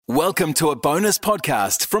Welcome to a bonus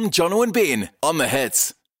podcast from Jono and Ben on The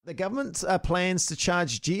Hits. The government plans to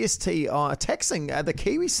charge GST taxing the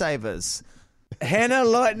KiwiSavers. Hannah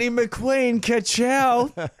Lightning McQueen, ka-chow.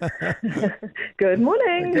 Good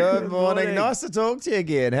morning. Good morning. Nice to talk to you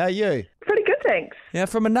again. How are you? Pretty good, thanks. Now,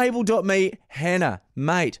 from Enable.me, Hannah,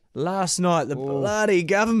 mate, last night the bloody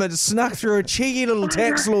government snuck through a cheeky little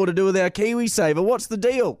tax law to do with our KiwiSaver. What's the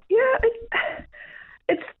deal? Yeah,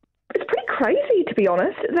 it's pretty crazy, to be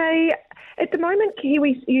honest. At the moment,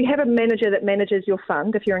 you have a manager that manages your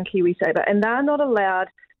fund if you're in KiwiSaver, and they're not allowed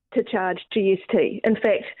to charge GST. In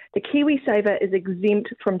fact, the KiwiSaver is exempt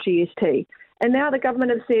from GST. And now the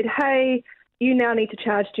government has said, hey, you now need to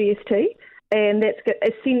charge GST, and that's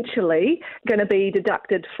essentially going to be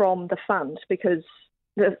deducted from the fund because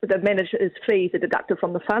the manager's fees are deducted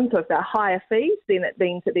from the fund. So if they're higher fees, then it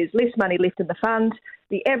means that there's less money left in the fund.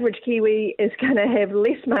 The average Kiwi is going to have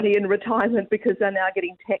less money in retirement because they're now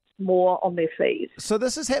getting taxed more on their fees. So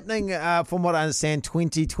this is happening, from what I understand,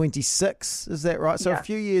 2026. Is that right? So a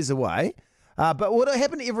few years away. But would it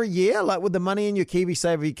happen every year? Like with the money in your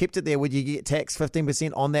KiwiSaver, you kept it there, would you get taxed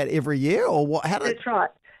 15% on that every year? Or what? That's right.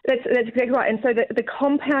 That's exactly right. And so the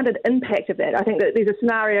compounded impact of that, I think that there's a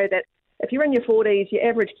scenario that if you're in your 40s, your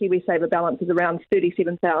average KiwiSaver balance is around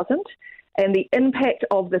 $37,000, and the impact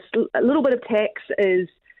of this a little bit of tax is,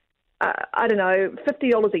 I don't know,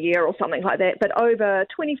 $50 a year or something like that. But over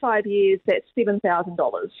 25 years, that's $7,000,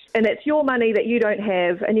 and it's your money that you don't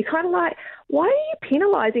have. And you're kind of like, why are you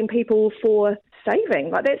penalising people for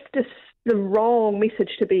saving? Like that's just the wrong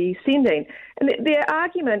message to be sending. And their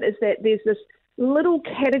argument is that there's this little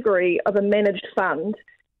category of a managed fund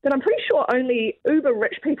that I'm pretty sure only uber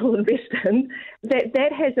rich people invest in,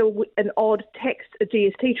 that has an odd tax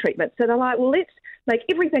GST treatment. So they're like, well, let's make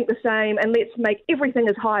everything the same and let's make everything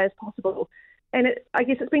as high as possible. And I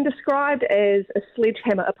guess it's been described as a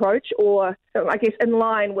sledgehammer approach, or I guess in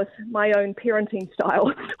line with my own parenting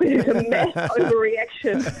style, where there's a mass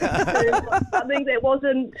overreaction to something that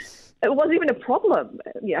wasn't even a problem.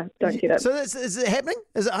 Yeah, don't get it. So is it happening?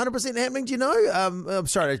 Is it 100% happening? Do you know? I'm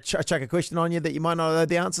sorry to chuck a question on you that you might not know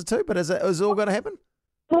the answer to, but is it all going to happen?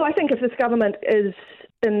 Well, I think if this government is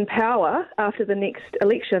in power after the next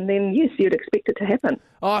election, then yes, you'd expect it to happen.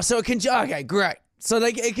 Oh, so it can... Okay, great. So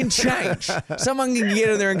it can change. Someone can get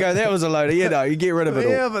in there and go, that was a load of, you get rid of it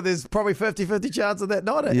all. Yeah, but there's probably 50-50 chance of that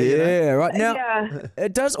not it. Yeah, right. Now,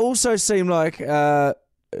 It does also seem like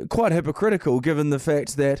quite hypocritical given the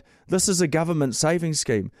fact that this is a government saving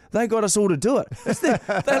scheme. They got us all to do it. They're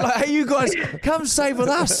like, hey, you guys, come save with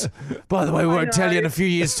us. By the way, we won't tell you in a few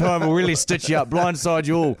years' time. We'll really stitch you up, blindside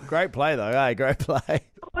you all. Great play, though. Hey, great play.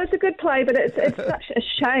 Well, it's a good play, but it's such a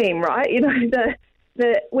shame, right?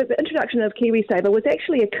 With the introduction of KiwiSaver was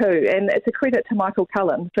actually a coup, and it's a credit to Michael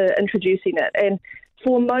Cullen for introducing it. And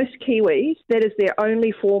for most Kiwis, that is their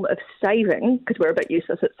only form of saving, because we're a bit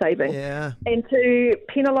useless at saving. Yeah. And to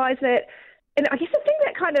penalise that, and I guess the thing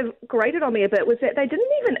that kind of grated on me a bit was that they didn't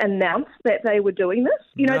even announce that they were doing this.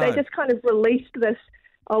 No. They just kind of released this,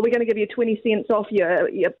 we're going to give you 20 cents off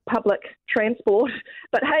your public transport,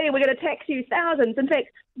 but hey, we're going to tax you thousands, in fact,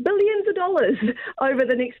 billions of dollars over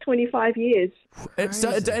the next 25 years.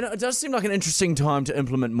 It does seem like an interesting time to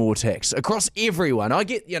implement more tax across everyone. I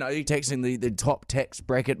get, taxing the top tax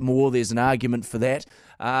bracket more, there's an argument for that.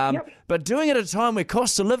 But doing it at a time where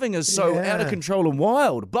cost of living is so out of control and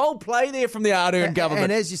wild. Bold play there from the Ardern government.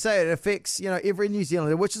 And as you say, it affects, every New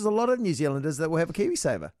Zealander, which is a lot of New Zealanders that will have a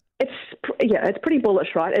KiwiSaver. It's pretty bullish,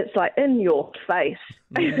 right? It's like in your face.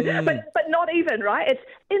 But not even, right? It's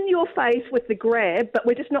in your face with the grab, but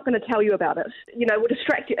we're just not going to tell you about it. We'll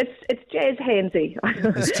distract you. It's jazz handsy.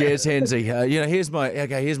 It's jazz handsy.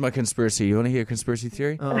 Here's my conspiracy. You want to hear a conspiracy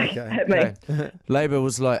theory? Oh, okay. Labour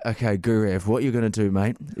was like, okay, Gurev, what you're going to do,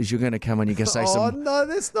 mate, is you're going to come and you're going to say some... Oh, no,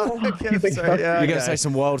 that's not... You're going to say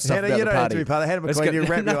some wild stuff about the party. You don't have to be part of Hannah McQueen. You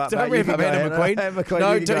wrap you up, don't wrap up Hannah McQueen.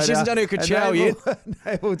 No, she hasn't done her ka-chow yet.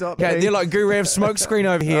 Okay, they're like Gurev smokescreen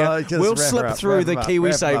over here. We'll slip through the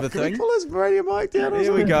KiwiSaver thing. Can we pull his radio mic down?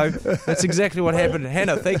 Here we go. That's exactly what happened.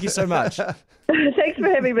 Hannah, thank you so much. Thanks for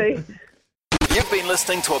having me. You've been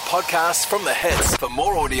listening to a podcast from The Hits. For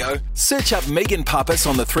more audio, search up Megan Pappas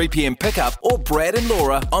on the 3PM pickup or Brad and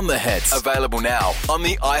Laura on The Hits. Available now on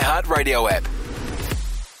the iHeartRadio app.